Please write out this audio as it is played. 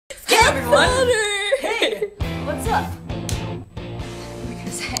everyone. Hey, what's up? What am I gonna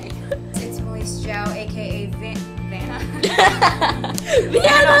say? It's Melise Jow, aka Vanna.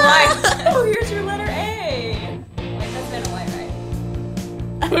 Vanna White. Oh, here's your letter A. Wait, that's Vanna White, right?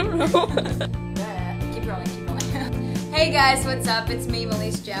 I don't know. Keep rolling, keep rolling. Hey guys, what's up? It's me,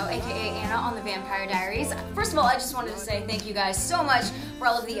 Melise Jow, aka Anna on the Vampire Diaries. First of all, I just wanted to say thank you guys so much for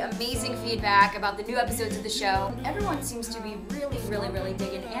all of the amazing feedback about the new episodes of the show. Everyone seems to be really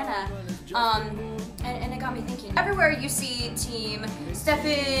digging Anna. And it got me thinking. Everywhere you see Team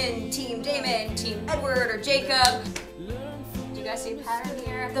Stefan, Team Damon, Team Edward, or Jacob, do you guys see a pattern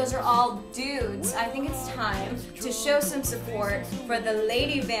here? Those are all dudes. I think it's time to show some support for the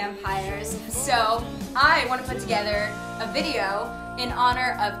lady vampires. So I want to put together a video in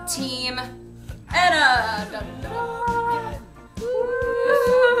honor of Team Anna. Da, da, da.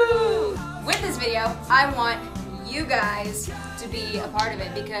 With this video, I want you guys to be a part of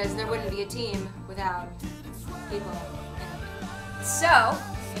it because there wouldn't be a team without people in it. So,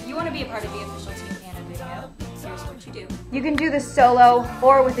 if you want to be a part of the official Team Anna video, here's what you do. You can do this solo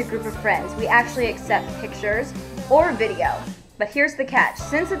or with a group of friends. We actually accept pictures or video. But here's the catch.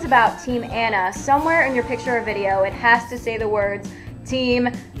 Since it's about Team Anna, somewhere in your picture or video, it has to say the words Team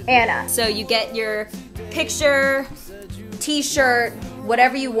Anna. So you get your picture, t-shirt,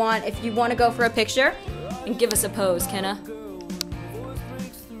 whatever you want. If you want to go for a picture, and give us a pose, Kenna.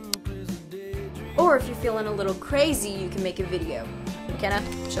 Or if you're feeling a little crazy, you can make a video. Kenna,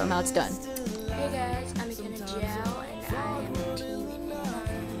 show them how it's done. Hey guys, I'm Kenna Jow, and I am Team Anna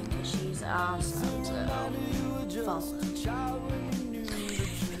because she's awesome, so follow.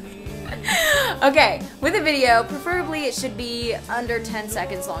 Okay, with a video, preferably it should be under 10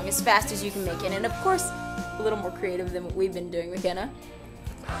 seconds long, as fast as you can make it, and of course, a little more creative than what we've been doing with Kenna.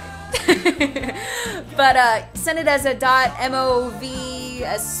 But send it as a .mov,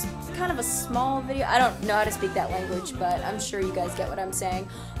 as kind of a small video. I don't know how to speak that language, but I'm sure you guys get what I'm saying.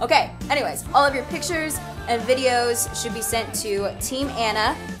 Okay, anyways, all of your pictures and videos should be sent to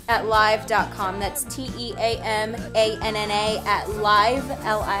teamanna@live.com. That's TEAMANNA at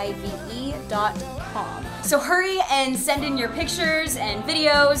live.com. So hurry and send in your pictures and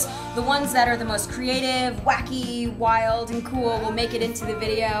videos. The ones that are the most creative, wacky, wild, and cool will make it into the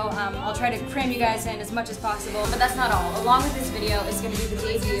video. I'll try to cram you guys in as much as possible, but that's not all. Along with this video is going to be the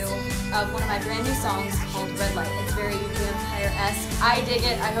debut of one of my brand new songs called Red Light. It's very vampire-esque. I dig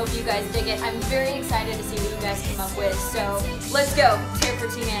it. I hope you guys dig it. I'm very excited to see what you guys come up with. So let's go. Let's hear it for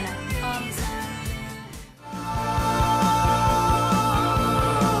Team Anna.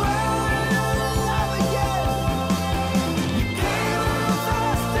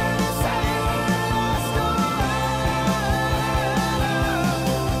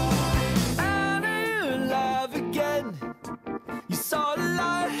 You saw the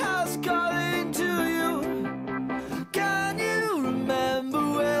lighthouse calling to you. Can you remember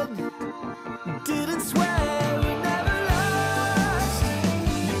when you didn't swim?